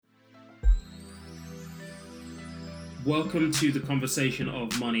Welcome to the Conversation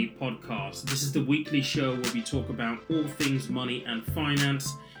of Money podcast. This is the weekly show where we talk about all things money and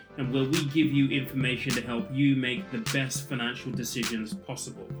finance, and where we give you information to help you make the best financial decisions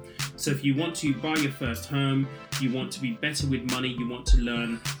possible. So if you want to buy your first home, you want to be better with money, you want to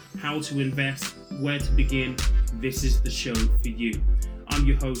learn how to invest, where to begin, this is the show for you. I'm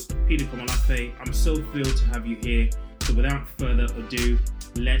your host, Peter Komalafe. I'm so thrilled to have you here. So without further ado,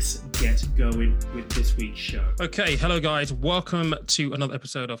 let's get going with this week's show. Okay, hello guys. Welcome to another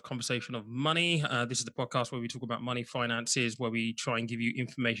episode of Conversation of Money. This is the podcast where we talk about money, finances, where we try and give you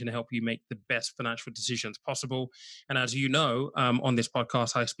information to help you make the best financial decisions possible. And as you know, on this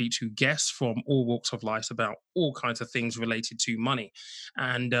podcast, I speak to guests from all walks of life about all kinds of things related to money.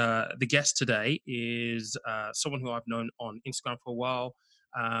 And the guest today is someone who I've known on Instagram for a while.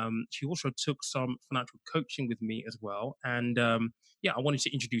 She also took some financial coaching with me as well. And I wanted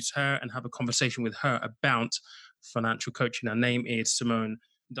to introduce her and have a conversation with her about financial coaching. Her name is Simone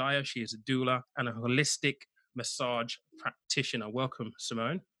Dyer. She is a doula and a holistic massage practitioner. Welcome,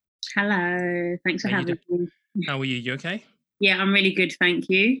 Simone. Hello. Thanks for having me. How are you? You okay? Yeah, I'm really good. Thank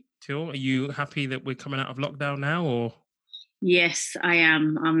you. Cool. Are you happy that we're coming out of lockdown now, or? Yes, I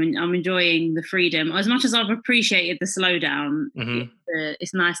am. I'm enjoying the freedom. As much as I've appreciated the slowdown,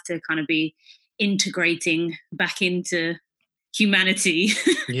 it's nice to kind of be integrating back into humanity.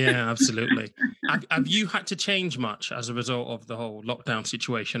 Yeah, absolutely. Have you had to change much as a result of the whole lockdown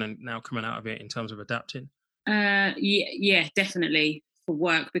situation and now coming out of it in terms of adapting? Yeah, definitely for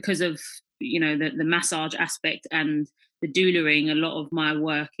work because of, the massage aspect and the doulaing. A lot of my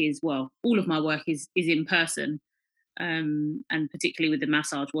work all of my work is in person. And particularly with the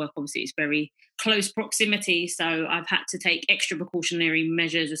massage work, obviously it's very close proximity, so I've had to take extra precautionary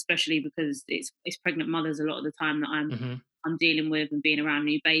measures, especially because it's pregnant mothers a lot of the time that I'm dealing with and being around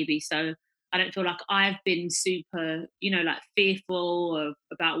new babies. So I don't feel like I've been super fearful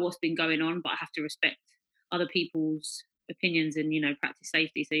about what's been going on, but I have to respect other people's opinions and practice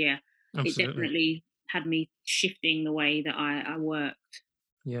safety. So yeah, Absolutely. It definitely had me shifting the way that I worked.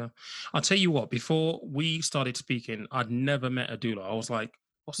 Yeah. I'll tell you what, before we started speaking, I'd never met a doula. I was like,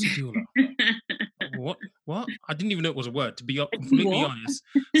 what's a doula? What? I didn't even know it was a word, to be completely honest.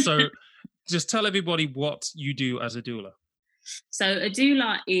 So just tell everybody what you do as a doula. So a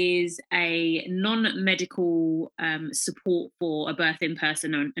doula is a non-medical support for a birthing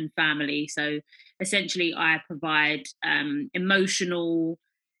person and family. So essentially I provide emotional,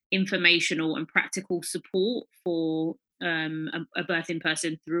 informational and practical support for a birthing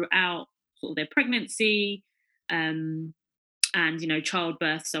person throughout sort of their pregnancy and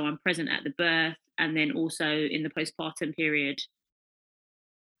childbirth. So I'm present at the birth and then also in the postpartum period.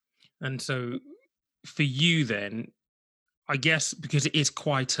 And so for you then, I guess because it's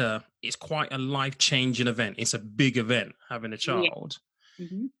quite a life-changing event. It's a big event having a child. Yeah.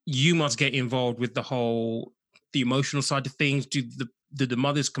 Mm-hmm. You must get involved with the emotional side of things. Do the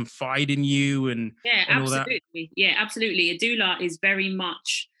mothers confide in you and absolutely. all that? Yeah, absolutely. A doula is very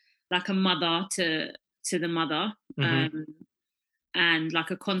much like a mother to the mother, and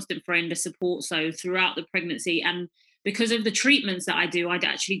like a constant friend, a support. So throughout the pregnancy, and because of the treatments that I do, I'd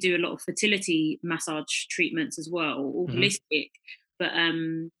actually do a lot of fertility massage treatments as well, all holistic. But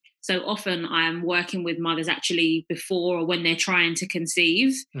so often I'm working with mothers actually before or when they're trying to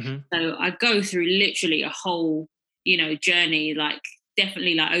conceive. So I go through literally a whole, journey, like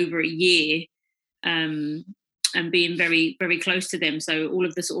definitely like over a year, and being very, very close to them. So all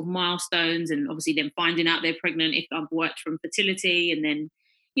of the sort of milestones and obviously them finding out they're pregnant if I've worked from fertility, and then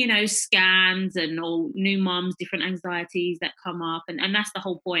scans and all new mums, different anxieties that come up. And that's the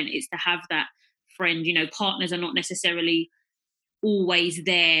whole point, is to have that friend. Partners are not necessarily always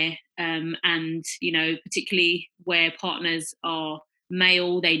there. And, particularly where partners are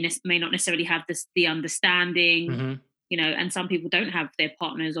male, they may not necessarily have the understanding, and some people don't have their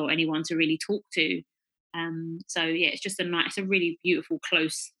partners or anyone to really talk to. So yeah, it's just it's a really beautiful,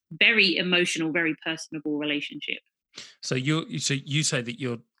 close, very emotional, very personable relationship. So you say that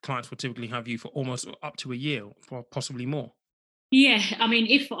your clients will typically have you for almost up to a year, or possibly more. Yeah, I mean,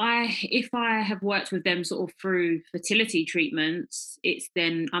 if I have worked with them sort of through fertility treatments, it's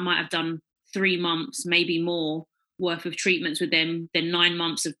then I might have done 3 months, maybe more, worth of treatments with them, then 9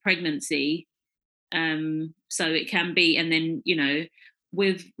 months of pregnancy. So it can be, and then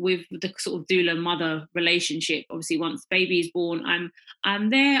with the sort of doula mother relationship, obviously once baby is born, I'm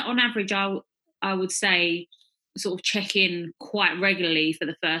there on average. I would say sort of check in quite regularly for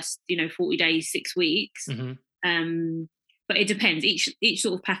the first 40 days, 6 weeks. But it depends. Each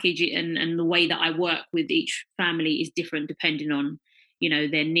sort of package and the way that I work with each family is different depending on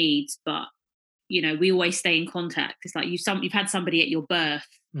their needs. But we always stay in contact. It's like you've had somebody at your birth.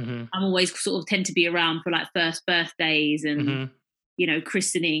 I'm always sort of tend to be around for like first birthdays and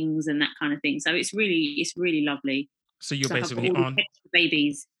christenings and that kind of thing. So it's really lovely. So you're So I've got basically all these extra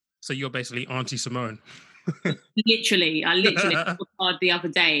babies. So you're basically Auntie Simone. I literally got a card the other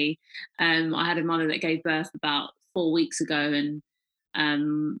day. I had a mother that gave birth about 4 weeks ago, and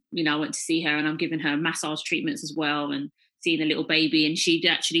I went to see her, and I'm giving her massage treatments as well, and seeing the little baby. And she'd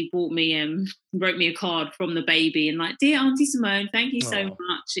actually wrote me a card from the baby, and like, dear Auntie Simone, thank you so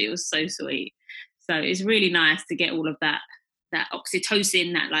much. It was so sweet. So it's really nice to get all of that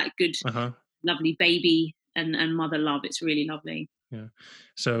oxytocin, that like good, lovely baby and mother love. It's really lovely. Yeah.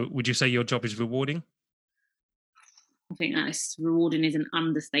 So would you say your job is rewarding? I think that's rewarding is an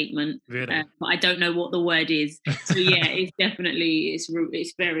understatement. Really? But I don't know what the word is. So yeah, it's definitely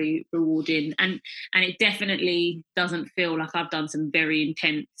it's very rewarding, and it definitely doesn't feel like I've done some very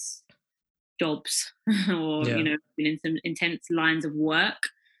intense jobs or been in some intense lines of work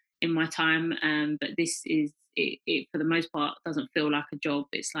in my time. But this is it for the most part doesn't feel like a job.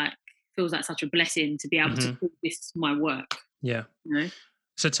 It's like feels like such a blessing to be able to call this my work. Yeah.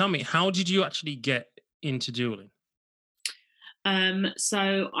 So tell me, how did you actually get into dueling?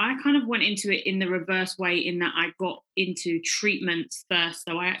 So I kind of went into it in the reverse way, in that I got into treatments first.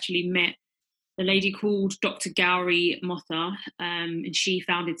 So I actually met a lady called Dr. Gowri Motha, and she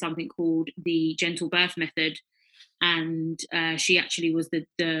founded something called the gentle birth method. And she actually was the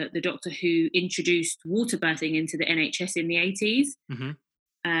doctor who introduced water birthing into the NHS in the 80s.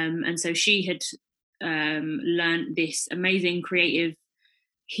 And so she had learned this amazing creative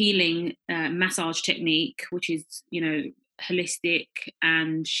healing massage technique, which is, holistic.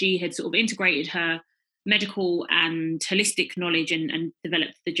 And she had sort of integrated her medical and holistic knowledge and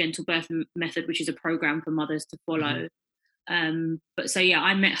developed the gentle birth method, which is a program for mothers to follow. But so, yeah,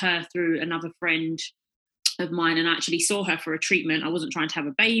 I met her through another friend of mine, and I actually saw her for a treatment. I wasn't trying to have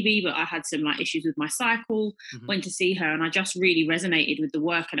a baby, but I had some like issues with my cycle, went to see her, and I just really resonated with the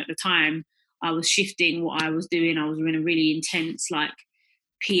work. And at the time I was shifting what I was doing. I was in a really intense like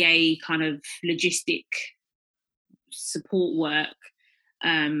PA kind of logistic support work.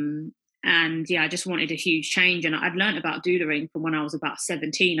 And yeah, I just wanted a huge change. And I'd learned about doulaing from when I was about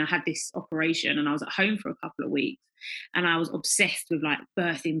 17. I had this operation and I was at home for a couple of weeks, and I was obsessed with like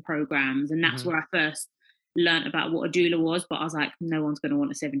birthing programs. And that's where I first learned about what a doula was. But I was like, no one's going to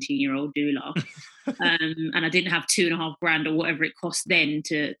want a 17-year-old doula. And I didn't have $2,500 or whatever it cost then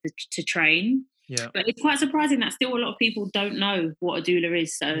to train. Yeah. But it's quite surprising that still a lot of people don't know what a doula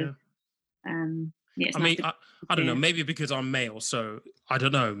is. So yeah, I don't know, maybe because I'm male, so I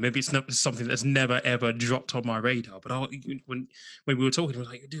don't know, maybe it's not something that's never ever dropped on my radar. But when we were talking, I was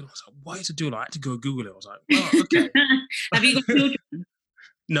like, doula. I was like, why is a doula? I had to go Google it. I was like, oh, okay. Have you got children?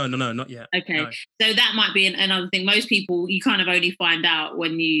 No, not yet. Okay, no. So that might be another thing. Most people, you kind of only find out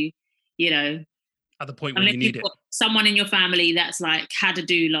when you at the point when you need it. Someone in your family that's like had a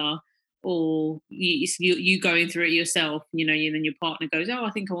doula, or you going through it yourself, and then your partner goes, oh, I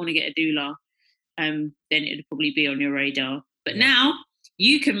think I want to get a doula. Then it'd probably be on your radar. But now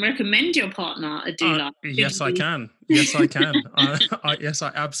you can recommend your partner a doula. Yes, I can. Yes, I can. Yes,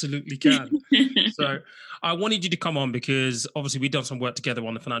 I absolutely can. So I wanted you to come on because obviously we've done some work together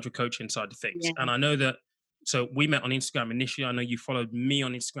on the financial coaching side of things. Yeah. And I know that, so we met on Instagram initially. I know you followed me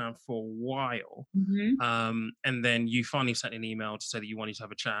on Instagram for a while. And then you finally sent an email to say that you wanted to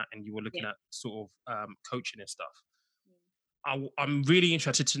have a chat and you were looking at sort of coaching and stuff. I'm really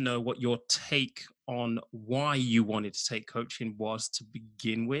interested to know what your take on why you wanted to take coaching was to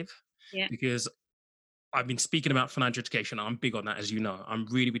begin with. Yeah. Because I've been speaking about financial education. I'm big on that, as you know. I'm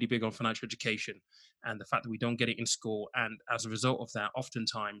really, really big on financial education and the fact that we don't get it in school. And as a result of that,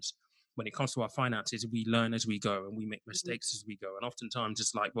 oftentimes when it comes to our finances, we learn as we go and we make mistakes as we go. And oftentimes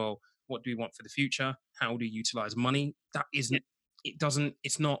it's like, well, what do we want for the future? How do we utilize money? That isn't, it doesn't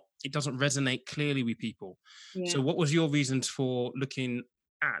resonate clearly with people. Yeah. So what was your reasons for looking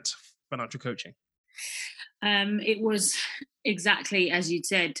at financial coaching? It was exactly as you'd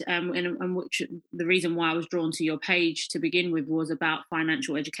said, and which the reason why I was drawn to your page to begin with was about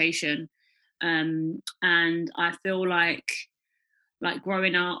financial education. And I feel like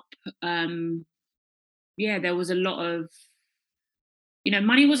growing up, there was a lot of,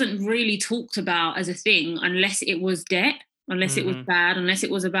 money wasn't really talked about as a thing unless it was debt, unless it was bad, unless it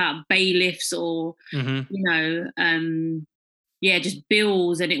was about bailiffs or, just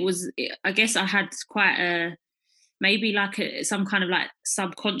bills. And it was, I guess I had quite maybe some kind of like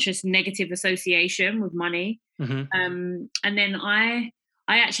subconscious negative association with money. And then I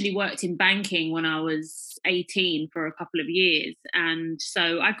I actually worked in banking when I was 18 for a couple of years. And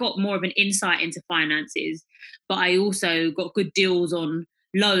so I got more of an insight into finances, but I also got good deals on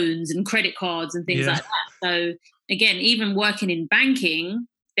loans and credit cards and things Yeah. like that. So again, even working in banking,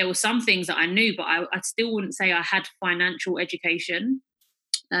 there were some things that I knew, but I still wouldn't say I had financial education.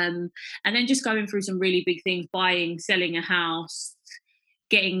 And then just going through some really big things, buying, selling a house,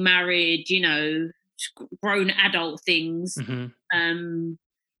 getting married, grown adult things. Mm-hmm.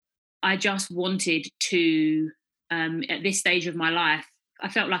 I just wanted to, at this stage of my life, I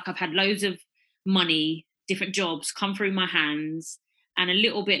felt like I've had loads of money, different jobs come through my hands, and a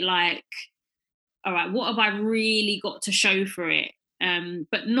little bit like, all right, what have I really got to show for it?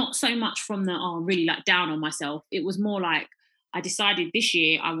 But not so much from really like down on myself. It was more like, I decided this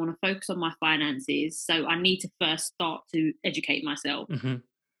year I want to focus on my finances. So I need to first start to educate myself.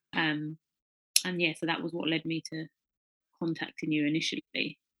 Mm-hmm. And yeah, so that was what led me to contacting you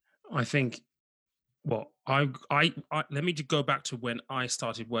initially. I think, well, I let me just go back to when I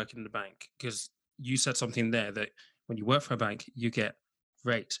started working in the bank, because you said something there that when you work for a bank, you get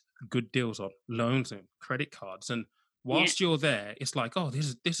great, good deals on loans and credit cards. And Yeah. whilst you're there, it's like, oh,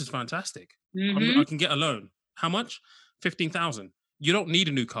 this is fantastic. Mm-hmm. I can get a loan. How much? 15,000. You don't need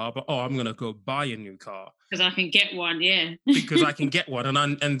a new car, but I'm gonna go buy a new car Because I can get one, yeah. because I can get one,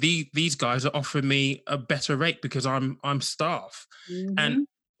 and these guys are offering me a better rate because I'm staff. And Mm-hmm.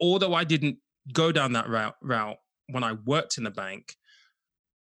 although I didn't go down that route when I worked in the bank,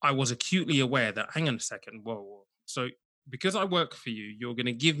 I was acutely aware that, hang on a second, whoa. So because I work for you, you're going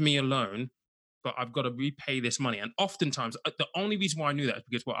to give me a loan, but I've got to repay this money. And oftentimes, the only reason why I knew that is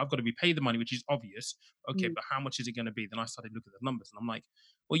because, well, I've got to repay the money, which is obvious. Okay, but how much is it going to be? Then I started looking at the numbers, and I'm like,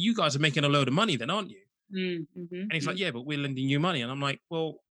 well, you guys are making a load of money then, aren't you? Mm-hmm. And he's like, yeah, but we're lending you money. And I'm like,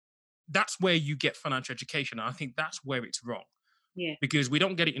 well, that's where you get financial education. And I think that's where it's wrong, Yeah. because we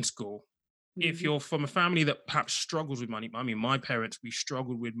don't get it in school. If Mm-hmm. you're from a family that perhaps struggles with money, I mean, my parents, we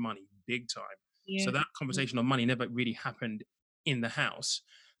struggled with money big time. So Yeah. that conversation on money never really happened in the house.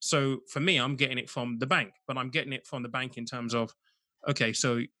 So for me, I'm getting it from the bank, but I'm getting it from the bank in terms of, okay,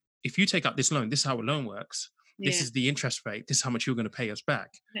 so if you take out this loan, this is how a loan works. This Yeah. is the interest rate. This is how much you're going to pay us back.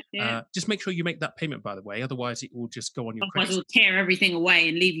 Yeah. Just make sure you make that payment, by the way. Otherwise, it will just go on your Otherwise, credit. we'll tear everything away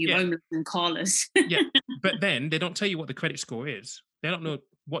and leave you Yeah. homeless and carless. Yeah, but then they don't tell you what the credit score is. They don't know,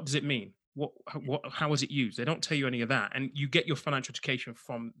 what does it mean. How is it used? They don't tell you any of that, and you get your financial education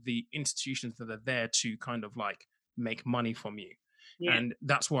from the institutions that are there to kind of like make money from you. Yeah. And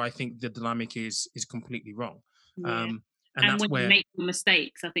that's why I think the dynamic is completely wrong. Yeah. And And that's when you where, make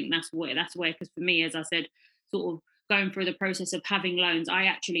mistakes, I think that's where, because for me, as I said, sort of going through the process of having loans, I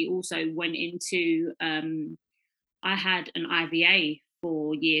actually also went into, I had an IVA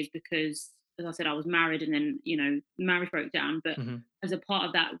for years because, as I said, I was married, and then, marriage broke down. But Mhm. as a part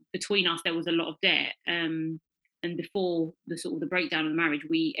of that, between us, there was a lot of debt. And before the sort of the breakdown of the marriage,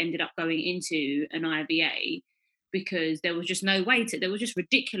 we ended up going into an IVA because there was just no way to, there was just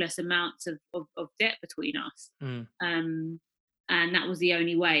ridiculous amounts of debt between us. Mm. Um, and that was the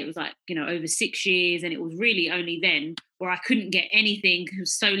only way. It was like, over 6 years, and it was really only then where I couldn't get anything, it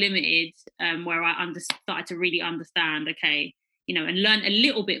was so limited, where I started to really understand, okay, and learn a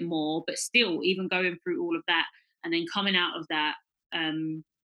little bit more, but still, even going through all of that, and then coming out of that,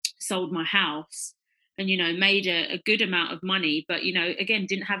 sold my house, and made a good amount of money, but again,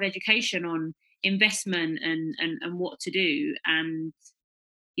 didn't have education on investment and what to do. And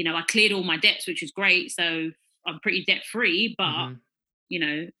I cleared all my debts, which is great, so I'm pretty debt free, but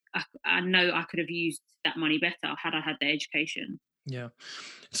Mhm. I know I could have used that money better had I had the education. Yeah.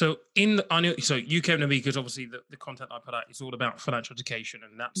 So I know. So you came to me because obviously the content I put out is all about financial education,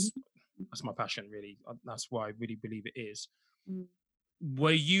 and that's Mhm. my passion, really. That's why I really believe it is. Mm.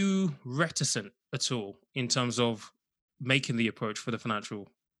 Were you reticent at all in terms of making the approach for the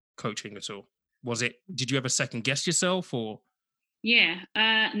financial coaching at all? Did you ever second guess yourself, or? Yeah.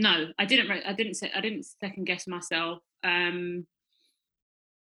 No, I didn't. I didn't second guess myself.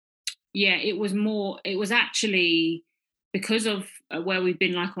 Yeah, it was more. It was actually because of where we've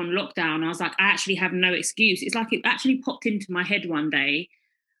been, like on lockdown. I was like, I actually have no excuse. It's like it actually popped into my head one day.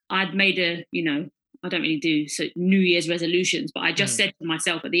 I'd made I don't really do so New Year's resolutions, but I just Mhm. said to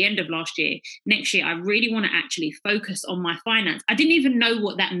myself at the end of last year, next year, I really want to actually focus on my finance. I didn't even know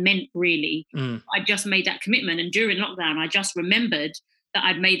what that meant really. Mm. I just made that commitment. And during lockdown, I just remembered that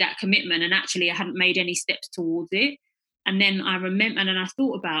I'd made that commitment, and actually I hadn't made any steps towards it. And then I remember, and then I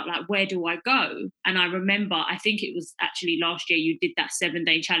thought about, like, where do I go? And I remember, I think it was actually last year you did that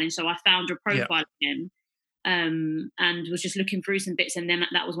 7-day challenge. So I found your Yeah. profile again, and was just looking through some bits, and then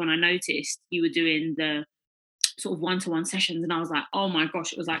that was when I noticed you were doing the sort of one-to-one sessions, and I was like, oh my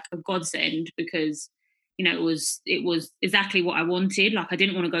gosh, it was like a godsend, because it was exactly what I wanted. Like, I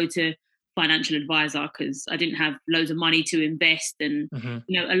didn't want to go to financial advisor because I didn't have loads of money to invest, and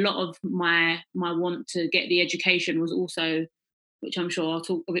Mm-hmm. a lot of my want to get the education was also, which I'm sure I'll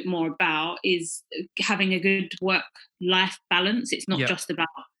talk a bit more about, is having a good work-life balance. It's not Yeah. just about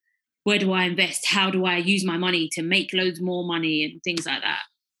where do I invest, how do I use my money to make loads more money and things like that.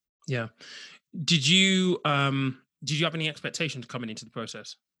 Yeah. Did you have any expectations coming into the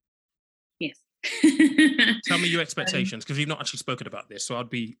process? Yes. Tell me your expectations, because you've not actually spoken about this, so I'll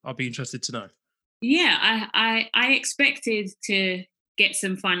be interested to know. Yeah, I expected to get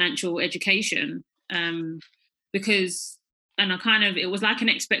some financial education, because, and I kind of, it was like an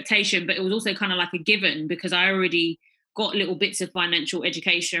expectation, but it was also kind of like a given, because I already got little bits of financial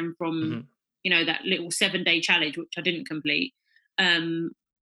education from, Mm-hmm. that little 7-day challenge, which I didn't complete. Um,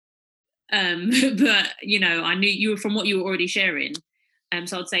 but I knew you were, from what you were already sharing.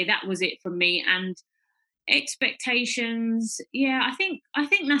 So I'd say that was it from me. And expectations, yeah, I think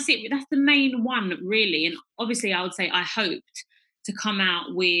that's it. That's the main one, really. And obviously I would say I hoped to come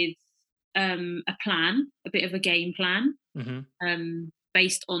out with a plan, a bit of a game plan, Mm-hmm.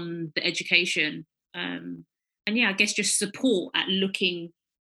 based on the education, and yeah, I guess just support at looking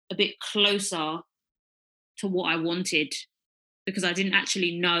a bit closer to what I wanted, because I didn't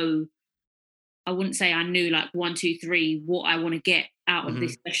actually know. I wouldn't say I knew like 1, 2, 3 what I want to get out of Mm-hmm.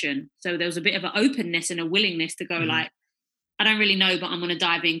 this session. So there was a bit of an openness and a willingness to go Mm-hmm. like, I don't really know, but I'm going to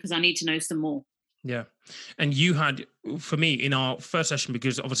dive in because I need to know some more. Yeah. And you had, for me, in our first session,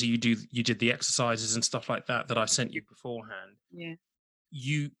 because obviously you did the exercises and stuff like that I sent you beforehand. Yeah.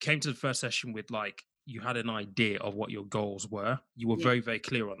 You came to the first session with, like, you had an idea of what your goals were. You were Yeah. very, very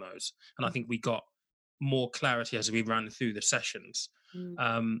clear on those. And I think we got more clarity as we ran through the sessions.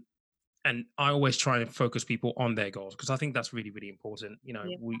 Mm. And I always try and focus people on their goals, because I think that's really, really important. Yeah.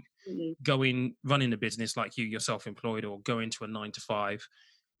 We Absolutely. running a business like you're self-employed, or go into a 9 to 5.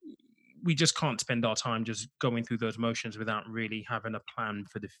 We just can't spend our time just going through those motions without really having a plan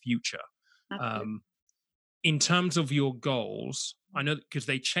for the future. Absolutely. In terms of your goals, I know, because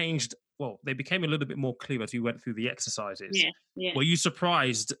they changed, well, they became a little bit more clear as we went through the exercises. Yeah. Yeah. Were you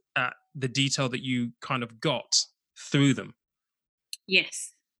surprised at the detail that you kind of got through them?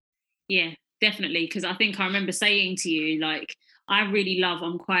 Yes. Yeah, definitely. Because I think I remember saying to you, like, I'm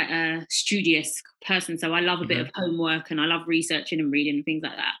quite a studious person. So I love a bit Hmm. of homework, and I love researching and reading and things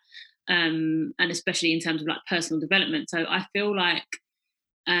like that. And especially in terms of like personal development. So I feel like,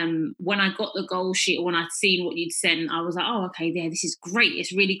 when I got the goal sheet, or when I'd seen what you'd sent, I was like, oh, okay, yeah, this is great.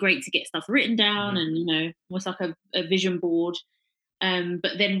 It's really great to get stuff written down, Hmm. and, almost like a vision board.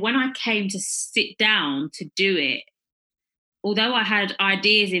 But then when I came to sit down to do it, although I had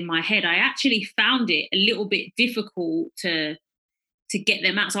ideas in my head, I actually found it a little bit difficult to get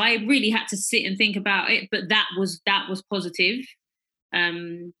them out. So I really had to sit and think about it. But that was positive.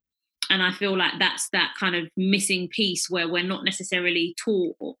 Um, and I feel like that's that kind of missing piece, where we're not necessarily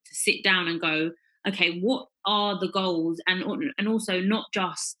taught to sit down and go, okay, what are the goals? And also not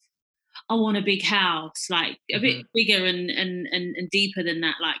just, I want a big house, like a Hmm. bit bigger and deeper than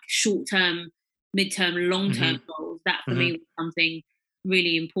that, like short term, mid-term, long-term Hmm. goals. That for Hmm. me was something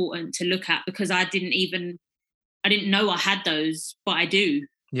really important to look at, because I didn't know I had those, but I do.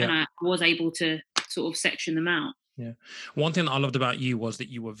 Yeah. And I was able to sort of section them out. Yeah. One thing that I loved about you was that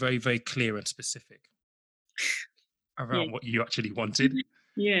you were very, very clear and specific Yeah. around what you actually wanted.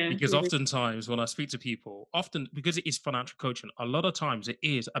 Yeah. Because Yeah. oftentimes when I speak to people, often because it is financial coaching, a lot of times it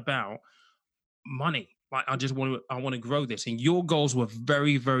is about money. Like, I want to grow this. And your goals were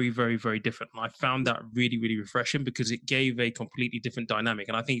very, very, very, very different. And I found that really, really refreshing, because it gave a completely different dynamic.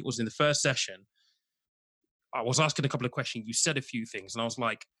 And I think it was in the first session, I was asking a couple of questions. You said a few things, and I was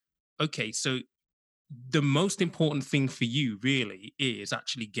like, okay, so the most important thing for you really is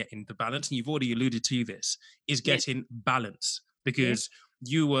actually getting the balance. And you've already alluded to this, is Yeah. getting balance, Yeah. because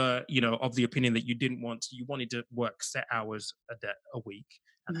you were, of the opinion that you wanted to work set hours a week,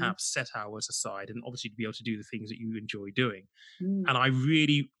 and Mhm. have set hours aside, and obviously to be able to do the things that you enjoy doing. Mm. And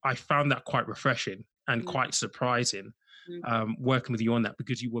I found that quite refreshing and Mm. quite surprising, Mm. working with you on that,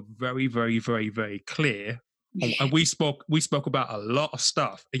 because you were very, very, very, very clear. And Yeah. we spoke about a lot of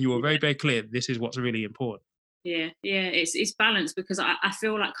stuff, and you were very, very clear. This is what's really important. Yeah, yeah, it's balanced, because I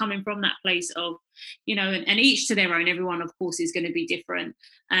feel like coming from that place of, and each to their own. Everyone, of course, is going to be different.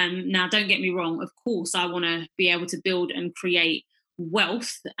 Now, don't get me wrong. Of course, I want to be able to build and create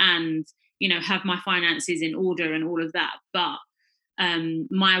wealth, and have my finances in order and all of that. But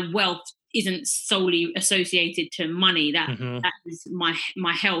my wealth isn't solely associated to money. That Mm-hmm. that is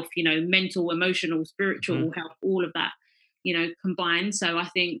my health, mental, emotional, Mm-hmm. spiritual health, all of that, combined. So I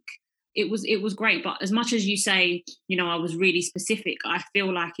think it was great. But as much as you say, I was really specific, I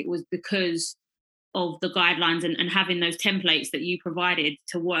feel like it was because of the guidelines and having those templates that you provided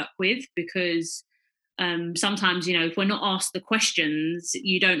to work with, because sometimes, if we're not asked the questions,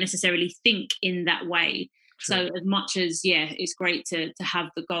 you don't necessarily think in that way. True. So as much as, it's great to have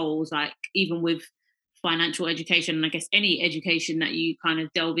the goals, like even with financial education, and I guess any education that you kind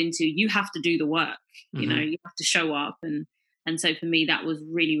of delve into, you have to do the work. Mm-hmm. You have to show up, and so for me that was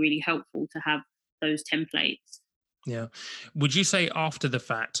really, really helpful to have those templates. Yeah. Would you say after the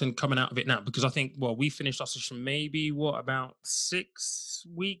fact and coming out of it now? Because I think, well, we finished our session maybe about 6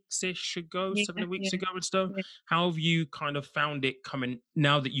 weeks ish ago, Yeah, 7 weeks yeah, ago and stuff. yeah. How have you kind of found it coming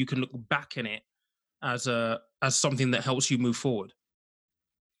now that you can look back in it as something that helps you move forward?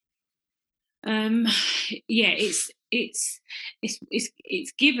 Um, yeah, it's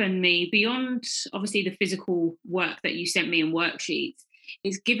given me, beyond obviously the physical work that you sent me in worksheets.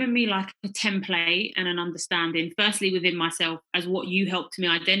 It's given me like a template and an understanding, firstly within myself, as what you helped me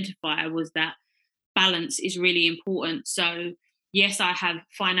identify was that balance is really important. So yes, I have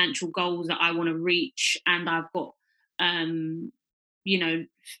financial goals that I want to reach, and I've got um you know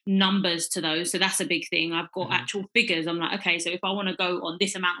numbers to those. So that's a big thing. I've got Mm-hmm. actual figures. I'm like, okay, so if I want to go on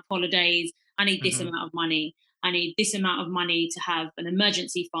this amount of holidays, I need this Mm-hmm. amount of money. I need this amount of money to have an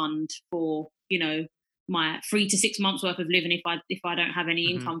emergency fund for my 3 to 6 months worth of living if I don't have any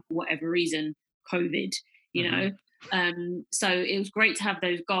Mm-hmm. income for whatever reason, COVID. you Mm-hmm. know so it was great to have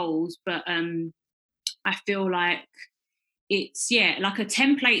those goals, but I feel like it's, like a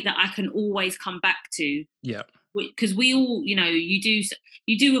template that I can always come back to, Yeah. because we all,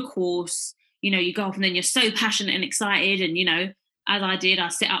 you do a course, you go off and then you're so passionate and excited, and as I did, I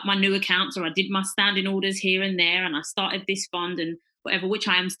set up my new accounts, or I did my standing orders here and there, and I started this fund and whatever, which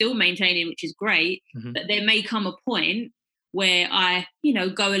I am still maintaining, which is great. Mm-hmm. But there may come a point where I,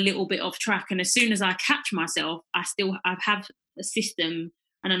 go a little bit off track, and as soon as I catch myself, I have a system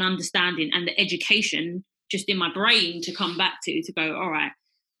and an understanding and the education just in my brain to come back to go, all right,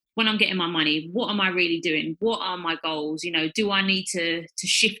 when I'm getting my money, what am I really doing? What are my goals? Do I need to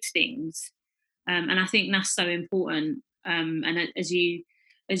shift things? And I think that's so important. And as you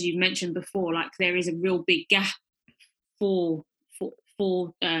mentioned before, like there is a real big gap for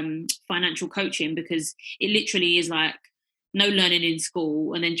financial coaching, because it literally is like no learning in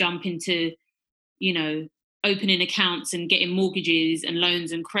school and then jump into you know opening accounts and getting mortgages and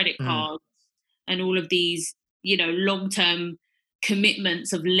loans and credit Mm-hmm. cards and all of these long term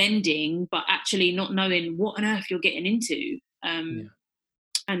commitments of lending, but actually not knowing what on earth you're getting into. Yeah.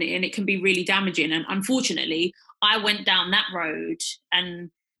 And it can be really damaging. And unfortunately, I went down that road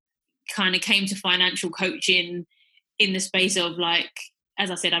and kind of came to financial coaching in the space of, like, as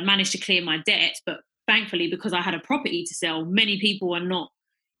I said, I managed to clear my debt, but thankfully, because I had a property to sell, many people are not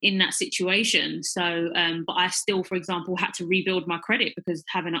in that situation. So, but I still, for example, had to rebuild my credit, because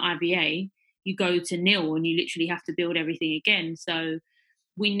having an IVA, you go to nil and you literally have to build everything again. So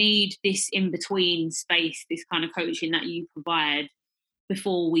we need this in between space, this kind of coaching that you provide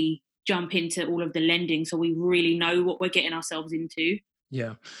before we jump into all of the lending, so we really know what we're getting ourselves into.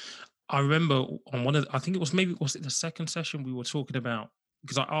 Yeah. I remember on I think it was, maybe, was it the second session we were talking about,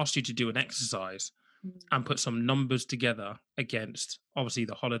 because I asked you to do an exercise and put some numbers together against obviously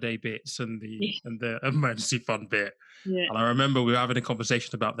the holiday bits and the Yeah, emergency fund bit. yeah, And I remember we were having a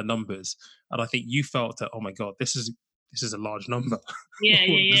conversation about the numbers, and I think you felt that, oh my god, this is a large number. yeah, All of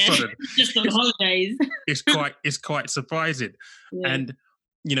a yeah, yeah. sudden, Just on it's holidays. it's quite surprising. Yeah, And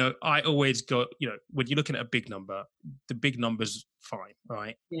I always go, when you're looking at a big number, the big number's fine,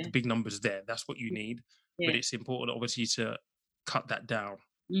 right? yeah, The big number's there. That's what you need. But yeah. it's important, obviously, to cut that down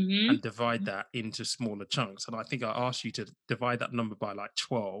Mhm. and divide that into smaller chunks. And I think I asked you to divide that number by like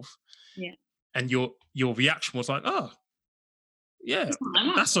 12, Yeah. and your reaction was like, oh, yeah, It's not that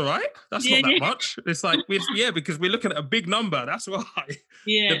much. that's all right. That's Yeah, not that yeah. much. It's like, yeah, because we're looking at a big number. That's why. The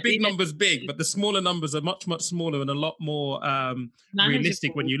Yeah, big yeah. number's big, but the smaller numbers are much, much smaller and a lot more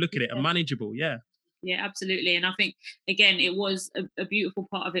realistic when Manageable. you look at it, and Yeah. manageable. Yeah. Yeah, absolutely. And I think, again, it was a beautiful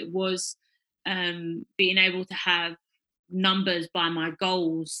part of it was being able to have numbers by my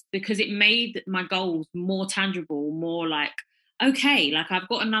goals, because it made my goals more tangible, more like, okay, like I've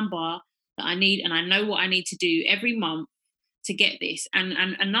got a number that I need, and I know what I need to do every month to get this. And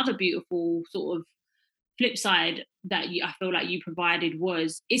another beautiful sort of flip side that I feel like you provided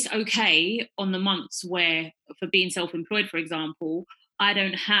was, it's okay on the months where, for being self-employed, for example, I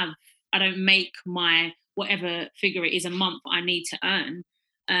don't have, I don't make my whatever figure it is a month I need to earn.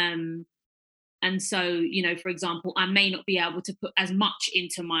 And so, you know, for example, I may not be able to put as much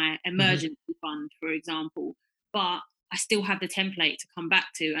into my emergency fund, for example, but I still have the template to come back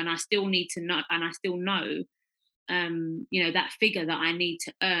to, and I still need to know, and I still know, you know, that figure that I need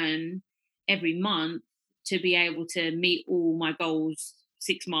to earn every month to be able to meet all my goals,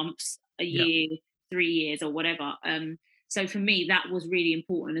 6 months, a Yeah. year, 3 years, or whatever. So for me, that was really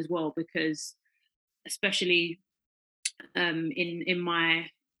important as well, because especially in my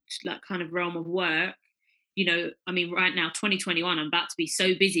like kind of realm of work, you know, I mean, right now, 2021, I'm about to be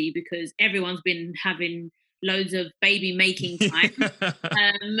so busy because everyone's been having loads of baby making time.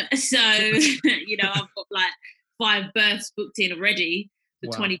 So you know, I've got like 5 births booked in already for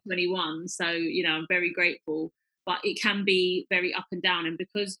Wow. 2021. So, you know, I'm very grateful. But it can be very up and down. And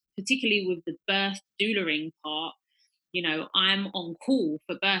because particularly with the birth doulaing part, you know, I'm on call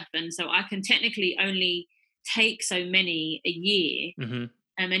for birth. And so I can technically only take so many a year. Mm-hmm.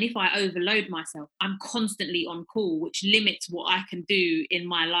 And if I overload myself, I'm constantly on call, which limits what I can do in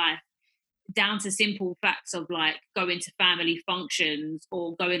my life, down to simple facts of like going to family functions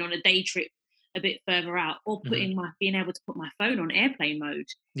or going on a day trip a bit further out, or being able to put my phone on airplane mode.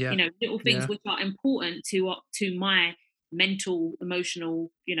 Yeah. You know, little things which are important to my mental,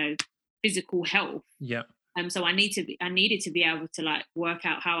 emotional, you know, physical health. Yeah. So I needed to be able to like work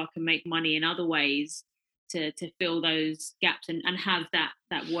out how I can make money in other ways to fill those gaps and have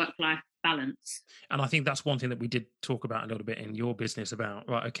that work life balance. And I think that's one thing that we did talk about a little bit in your business about,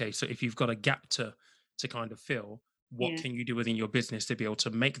 right, okay, so if you've got a gap to kind of fill, what Yeah. can you do within your business to be able to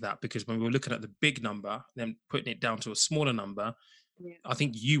make that? Because when we were looking at the big number, then putting it down to a smaller number, Yeah. I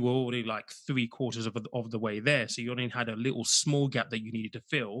think you were already like 3/4 of the way there. So you only had a little small gap that you needed to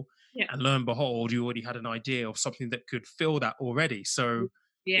fill. Yeah. And lo and behold, you already had an idea of something that could fill that already. So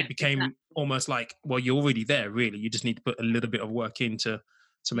Yeah. it became almost like, well, you're already there, really. You just need to put a little bit of work in to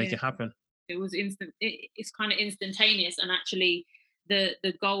make Yeah. it happen. It was instant. It's kind of instantaneous, and actually,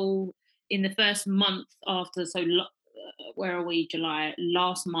 the goal in the first month after. So where are we? July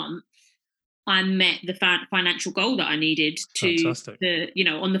last month, I met the financial goal that I needed to Fantastic. you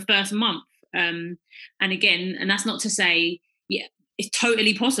know, on the first month. And again, and that's not to say, yeah, it's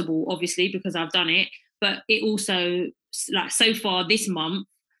totally possible, obviously, because I've done it. But it also, like, so far this month,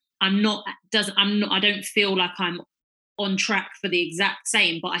 I don't feel like I'm on track for the exact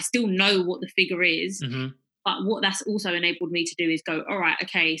same, but I still know what the figure is. Hmm. But what that's also enabled me to do is go, all right,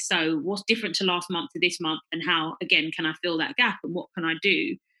 okay, so what's different to last month to this month, and how again can I fill that gap, and what can I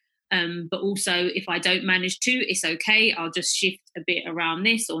do? But also, if I don't manage to, it's okay. I'll just shift a bit around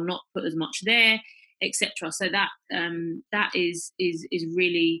this, or not put as much there, etc. So that is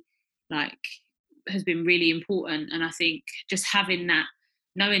really, like, has been really important. And I think just having that,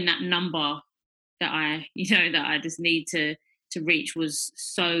 knowing that number that I, you know, that I just need to reach was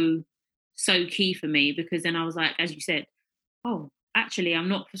so key for me, because then I was like, as you said, oh, actually, I'm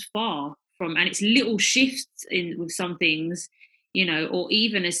not as far from, and it's little shifts in with some things, you know, or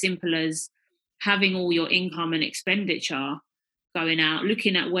even as simple as having all your income and expenditure going out,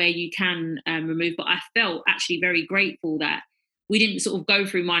 looking at where you can remove. But I felt actually very grateful that we didn't sort of go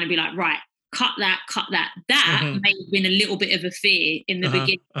through mine and be like, right, cut that, cut that. That Hmm. may have been a little bit of a fear in the Uh-huh.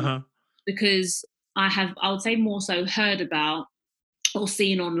 beginning, Uh-huh. because I would say more so heard about or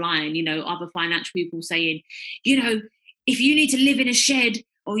seen online, you know, other financial people saying, you know, if you need to live in a shed,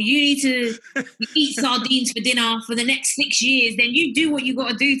 or you need to eat sardines for dinner for the next 6 years, then you do what you got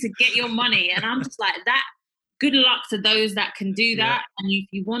to do to get your money. And I'm just like, that, good luck to those that can do Yeah. that. And if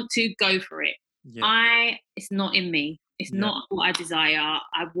you want to, go for it. Yeah. It's not in me. It's Yeah. not what I desire.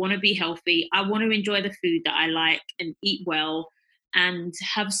 I want to be healthy. I want to enjoy the food that I like and eat well and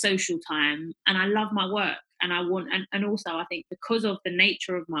have social time. And I love my work. And I want, and also I think because of the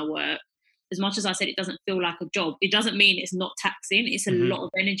nature of my work, as much as I said it doesn't feel like a job, it doesn't mean it's not taxing. It's a Hmm. lot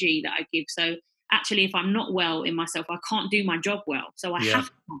of energy that I give. So actually, if I'm not well in myself, I can't do my job well. So I Yeah. have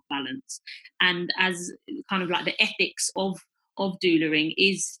to have balance. And as kind of like the ethics of doulaing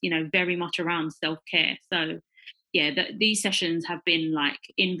is, you know, very much around self-care. So yeah, these sessions have been like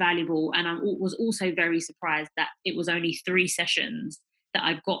invaluable. And I was also very surprised that it was only 3 sessions that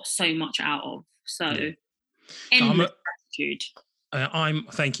I got so much out of. Yeah. So So endless gratitude.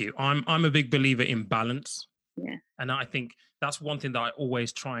 thank you. I'm a big believer in balance. Yeah. And I think that's one thing that I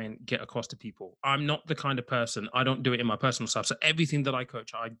always try and get across to people. I'm not the kind of person, I don't do it in my personal stuff. So everything that I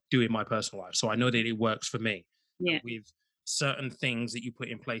coach, I do in my personal life. So I know that it works for me. Yeah. And with certain things that you put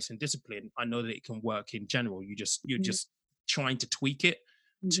in place in discipline, I know that it can work in general. You're just trying to tweak it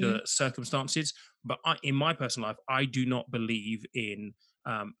to circumstances. But in my personal life, I do not believe in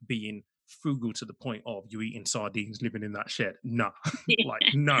being frugal to the point of you eating sardines, living in that shed. No, Yeah.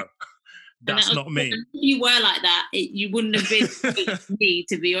 like, no. And that That's not me. if you were like that, you wouldn't have been me,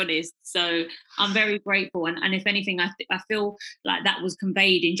 to be honest. So I'm very grateful. And if anything, I feel like that was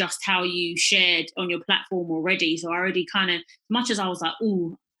conveyed in just how you shared on your platform already. So I already kind of, much as I was like,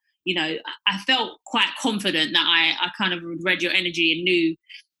 ooh, I felt quite confident that I kind of read your energy and knew,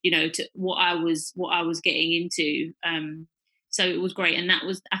 to what I was getting into. So it was great. And that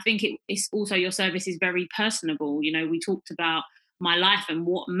was, I think it's also, your service is very personable. We talked about my life and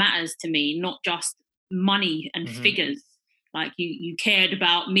what matters to me, not just money and figures. Like you cared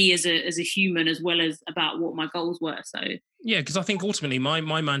about me as a human as well as about what my goals were. So yeah, because I think ultimately my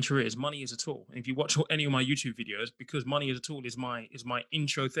mantra is money is a tool. And if you watch any of my YouTube videos, because money is a tool is my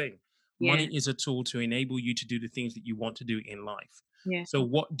intro thing. yeah, Money is a tool to enable you to do the things that you want to do in life. yeah, So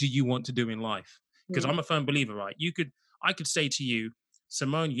what do you want to do in life? Because yeah, I'm a firm believer, right? I could say to you,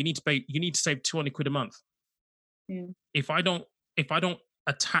 Simone, you need to save 200 quid a month. yeah, If I don't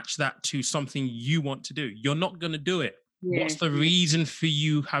attach that to something you want to do, you're not going to do it. yeah. What's the reason for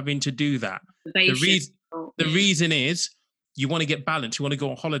you having to do that? The Yeah. reason is you want to get balanced. You want to go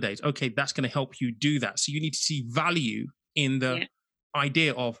on holidays. Okay, that's going to help you do that. So you need to see value in the Yeah.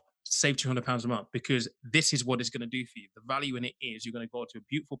 idea of save £200 a month, because this is what it's going to do for you. The value in it is you're going to go to a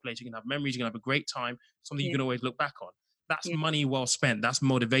beautiful place. You're going to have memories. You're going to have a great time. Something you can always look back on. That's Yeah. money well spent. That's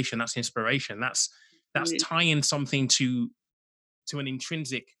motivation. That's inspiration. That's Absolutely. tying something to an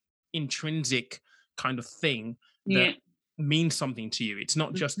intrinsic kind of thing that Yeah. means something to you. It's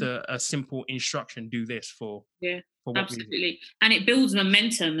not just a simple instruction, do this for what reason. Absolutely. And it builds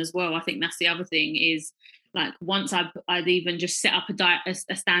momentum as well. I think that's the other thing is, like, once I'd even just set up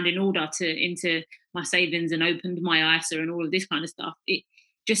a standing order into my savings and opened my ISA and all of this kind of stuff, it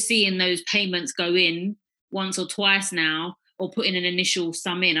just seeing those payments go in once or twice now, or putting an initial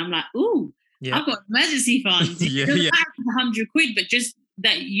sum in, I'm like, ooh, Yeah. I've got emergency funds. Yeah, It doesn't yeah. matter if it's 100 quid, but just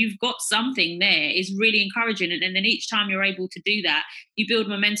that you've got something there is really encouraging. And then each time you're able to do that, you build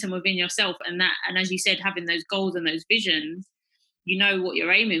momentum within yourself. And as you said, having those goals and those visions, you know what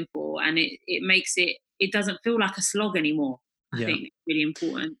you're aiming for, and it makes it doesn't feel like a slog anymore. I think it's really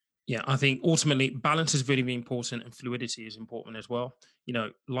important. Yeah, I think ultimately balance is really, really important, and fluidity is important as well.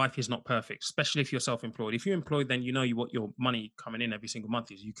 Life is not perfect, especially if you're self-employed. If you're employed, then what your money coming in every single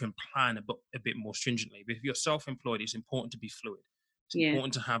month is. You can plan a bit more stringently. But if you're self-employed, it's important to be fluid. It's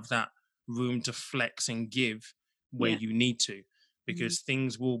important to have that room to flex and give where you need to, because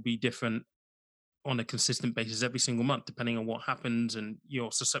things will be different on a consistent basis every single month, depending on what happens, and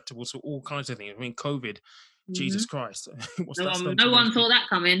you're susceptible to all kinds of things. I mean, COVID, Jesus Christ, what's that done to No one most saw people? that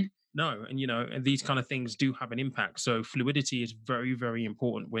coming. No, and these kind of things do have an impact. So fluidity is very, very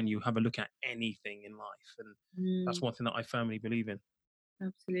important when you have a look at anything in life, and that's one thing that I firmly believe in.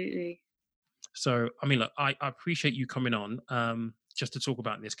 Absolutely. So, I mean, look, I appreciate you coming on just to talk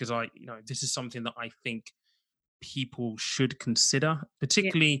about this, because this is something that I think people should consider,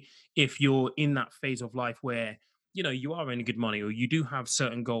 particularly if you're in that phase of life where you are earning good money, or you do have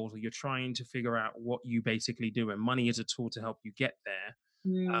certain goals, or you're trying to figure out what you basically do, and money is a tool to help you get there.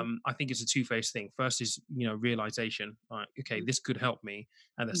 I think it's a two-faced thing. First is realization, like, okay, this could help me,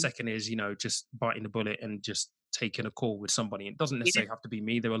 and the second is just biting the bullet and just taking a call with somebody. It doesn't necessarily have to be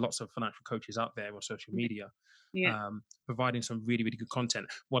me. There are lots of financial coaches out there on social media providing some really, really good content.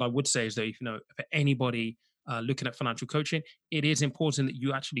 What I would say is that for anybody looking at financial coaching, it is important that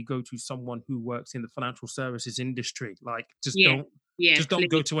you actually go to someone who works in the financial services industry. Like, don't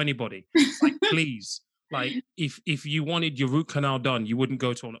go to anybody. Like, please. Like, if you wanted your root canal done, you wouldn't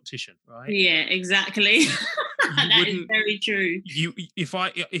go to an optician, right? Yeah, exactly. That is very true. If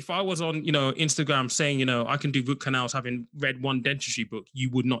I was on Instagram saying I can do root canals, having read one dentistry book, you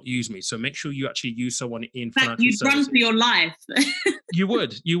would not use me. So make sure you actually use someone in financial you'd services. run for your life. You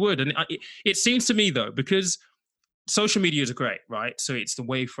would, and it seems to me, though, because social media is great, right? So it's the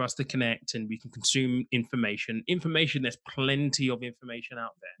way for us to connect, and we can consume information. There's plenty of information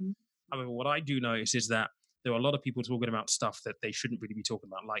out there. However, what I do notice is that there are a lot of people talking about stuff that they shouldn't really be talking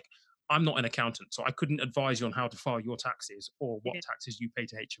about. Like, I'm not an accountant, so I couldn't advise you on how to file your taxes or what taxes you pay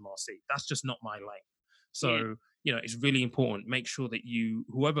to HMRC. That's just not my lane. So, it's really important. Make sure that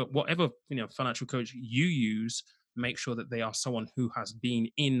whatever financial coach you use, make sure that they are someone who has been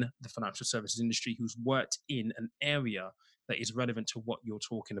in the financial services industry, who's worked in an area that is relevant to what you're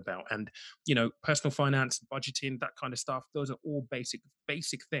talking about. And personal finance, budgeting, that kind of stuff, those are all basic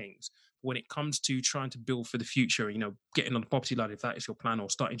things. When it comes to trying to build for the future, getting on the property ladder, if that is your plan, or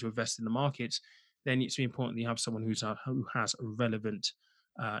starting to invest in the markets, then it's really important that you have someone who has relevant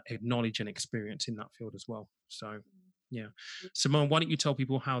knowledge and experience in that field as well. So Simone, why don't you tell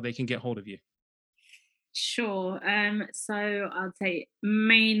people how they can get hold of you? Sure. So I'd say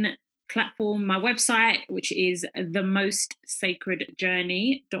main platform, my website, which is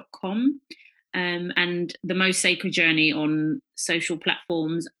themostsacredjourney.com. And The Most Sacred Journey on social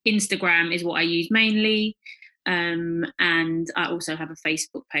platforms. Instagram is what I use mainly. And I also have a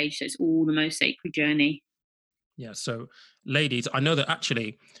Facebook page, so it's all The Most Sacred Journey. Yeah. So, ladies, I know that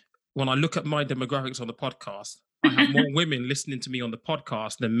actually, when I look at my demographics on the podcast, I have more women listening to me on the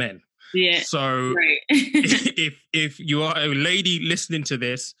podcast than men. Yeah. So, right. if you are a lady listening to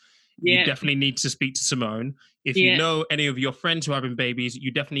this, you definitely need to speak to Simone. If you know any of your friends who are having babies,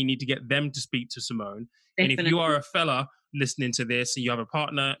 you definitely need to get them to speak to Simone. Definitely. And if you are a fella listening to this and you have a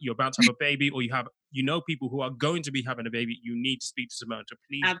partner, you're about to have a baby, or you know people who are going to be having a baby, you need to speak to Simone. So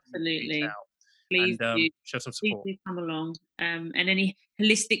please reach out. Please and show some support. Please come along. And any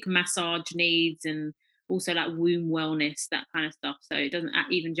holistic massage needs, and also like womb wellness, that kind of stuff. So it doesn't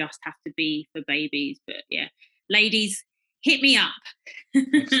even just have to be for babies, but yeah, ladies, hit me up.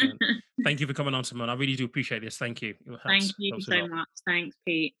 Excellent. Thank you for coming on, Simone. I really do appreciate this. Thank you. Thank you so much. Thanks,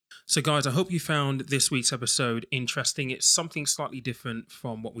 Pete. So, guys, I hope you found this week's episode interesting. It's something slightly different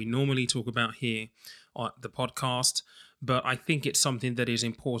from what we normally talk about here on the podcast, but I think it's something that is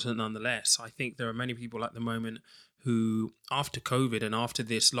important nonetheless. I think there are many people at the moment who, after COVID and after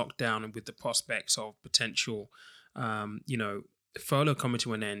this lockdown, and with the prospects of potential, furlough coming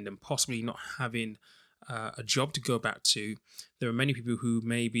to an end and possibly not having a job to go back to, there are many people who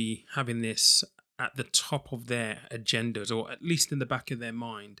may be having this at the top of their agendas, or at least in the back of their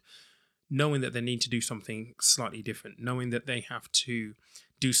mind, knowing that they need to do something slightly different, knowing that they have to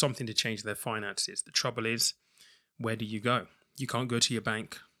do something to change their finances. The trouble is, where do you go? You can't go to your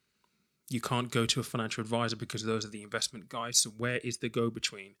bank. You can't go to a financial advisor because those are the investment guys. So where is the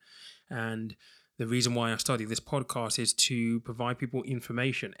go-between? And the reason why I started this podcast is to provide people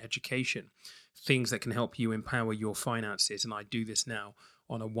information, education, things that can help you empower your finances. And I do this now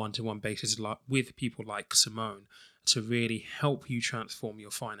on a one-to-one basis with people like Simone to really help you transform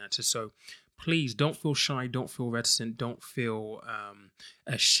your finances. So please don't feel shy, don't feel reticent, don't feel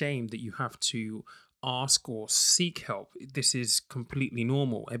ashamed that you have to ask or seek help. This is completely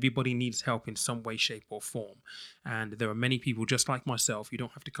normal. Everybody needs help in some way, shape, or form. And there are many people just like myself. You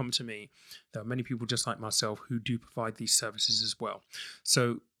don't have to come to me. There are many people just like myself who do provide these services as well.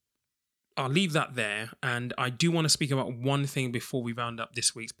 So I'll leave that there. And I do want to speak about one thing before we round up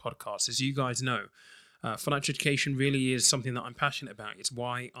this week's podcast. As you guys know, financial education really is something that I'm passionate about. It's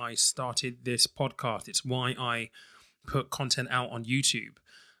why I started this podcast. It's why I put content out on YouTube.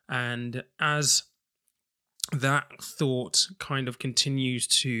 And as that thought kind of continues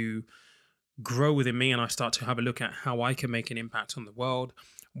to grow within me and I start to have a look at how I can make an impact on the world,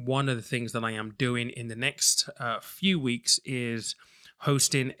 one of the things that I am doing in the next few weeks is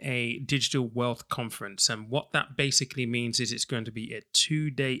hosting a digital wealth conference. And what that basically means is it's going to be a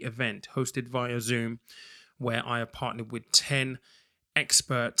 2-day event hosted via Zoom, where I have partnered with 10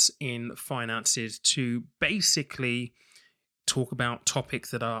 experts in finances to basically talk about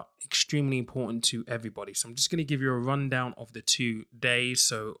topics that are extremely important to everybody. So I'm just going to give you a rundown of the 2 days.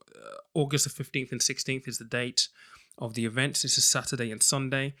 So August the 15th and 16th is the date of the events. This is Saturday and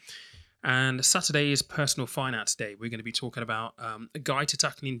Sunday. And Saturday is Personal Finance Day. We're going to be talking about a guide to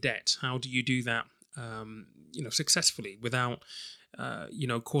tackling debt. How do you do that, successfully without,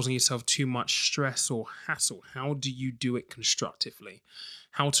 causing yourself too much stress or hassle? How do you do it constructively?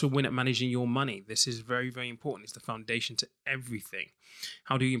 How to win at managing your money. This is very, very important. It's the foundation to everything.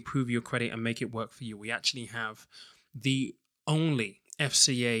 How do you improve your credit and make it work for you? We actually have the only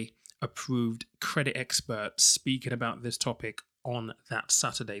FCA approved credit expert speaking about this topic on that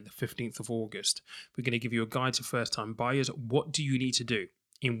Saturday, the 15th of August. We're going to give you a guide to first-time buyers. What do you need to do?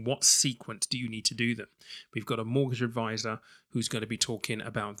 In what sequence do you need to do them? We've got a mortgage advisor who's going to be talking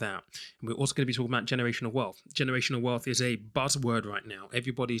about that. And we're also going to be talking about generational wealth. Generational wealth is a buzzword right now.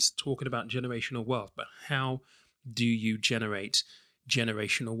 Everybody's talking about generational wealth, but how do you generate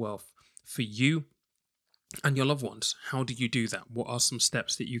generational wealth for you and your loved ones? How do you do that? What are some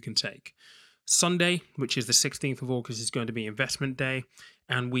steps that you can take? Sunday, which is the 16th of August, is going to be investment day.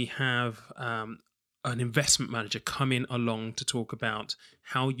 And we have an investment manager coming along to talk about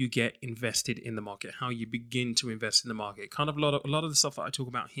how you get invested in the market, how you begin to invest in the market. Kind of a lot of the stuff that I talk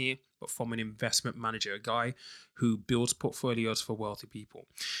about here, but from an investment manager, a guy who builds portfolios for wealthy people.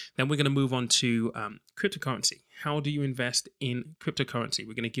 Then we're going to move on to cryptocurrency. How do you invest in cryptocurrency?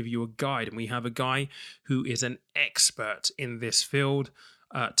 We're going to give you a guide, and we have a guy who is an expert in this field,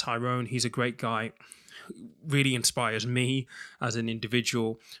 Tyrone. He's a great guy. Really inspires me as an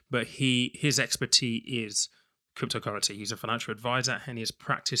individual, but his expertise is cryptocurrency. He's a financial advisor and his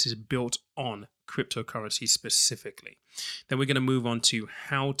practice is built on cryptocurrency specifically. Then we're going to move on to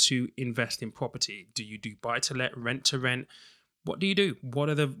how to invest in property. Do you do buy to let, rent to rent? What do you do? What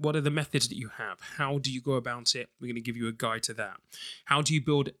are the methods that you have? How do you go about it? We're going to give you a guide to that. How do you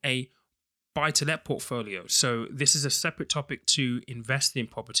build a buy-to-let portfolio? So this is a separate topic to invest in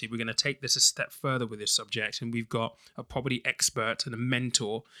property. We're going to take this a step further with this subject, and we've got a property expert and a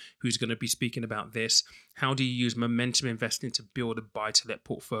mentor who's going to be speaking about this. How do you use momentum investing to build a buy-to-let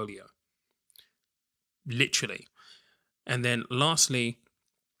portfolio? Literally. And then lastly,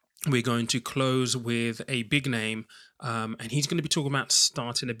 we're going to close with a big name, and he's going to be talking about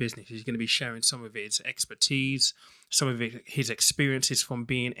starting a business. He's going to be sharing some of his expertise, some of his experiences from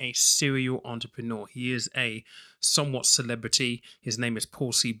being a serial entrepreneur. He is a somewhat celebrity. His name is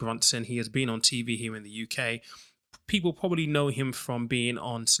Paul C. Brunson. He has been on TV here in the UK. People probably know him from being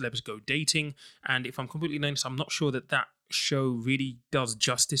on Celebs Go Dating. And if I'm completely honest, I'm not sure that show really does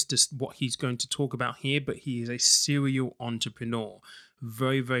justice to what he's going to talk about here, but he is a serial entrepreneur.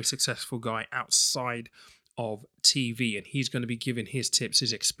 Very, very successful guy outside of TV, and he's going to be giving his tips,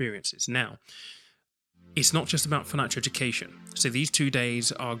 his experiences. Now, it's not just about financial education. So these 2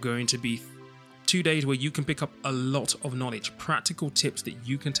 days are going to be 2 days where you can pick up a lot of knowledge, practical tips that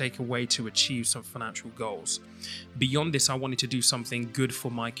you can take away to achieve some financial goals. Beyond this, I wanted to do something good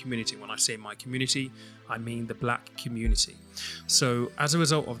for my community. When I say my community, I mean the Black community. So as a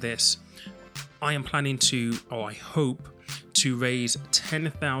result of this, I am planning to, or I hope, to raise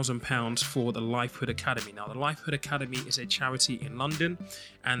 £10,000 for the Lifehood Academy. Now, the Lifehood Academy is a charity in London,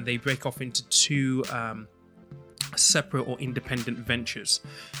 and they break off into two separate or independent ventures.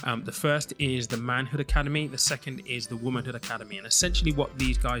 The first is the Manhood Academy. The second is the Womanhood Academy. And essentially what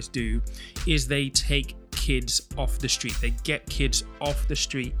these guys do is they take kids off the street. They get kids off the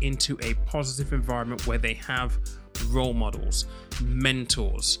street into a positive environment where they have role models,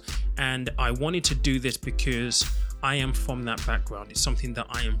 mentors. And I wanted to do this because I am from that background. It's something that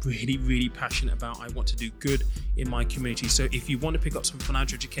I am really, really passionate about. I want to do good in my community. So if you want to pick up some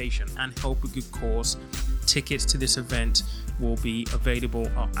financial education and help a good cause, tickets to this event will be available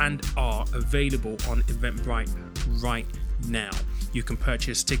and are available on Eventbrite right now. You can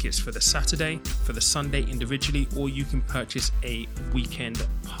purchase tickets for the Saturday, for the Sunday individually, or you can purchase a weekend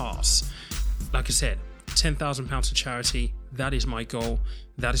pass. Like I said, £10,000 to charity. That is my goal.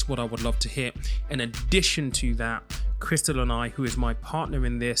 That is what I would love to hit. In addition to that, Crystal and I, who is my partner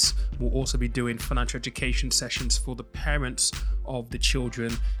in this, will also be doing financial education sessions for the parents of the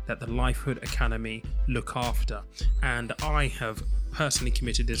children that the Lifehood Academy look after. And I have personally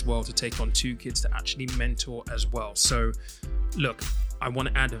committed as well to take on 2 kids to actually mentor as well. So look, I want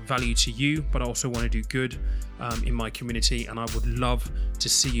to add value to you, but I also want to do good in my community, and I would love to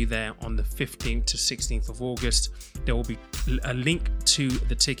see you there on the 15th to 16th of August. There will be a link to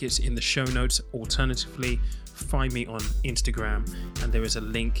the tickets in the show notes. Alternatively, find me on Instagram, and there is a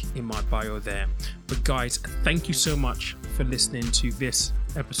link in my bio there. But guys, thank you so much for listening to this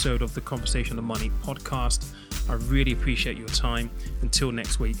episode of the Conversation on Money podcast. I really appreciate your time. Until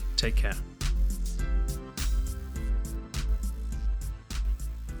next week, take care.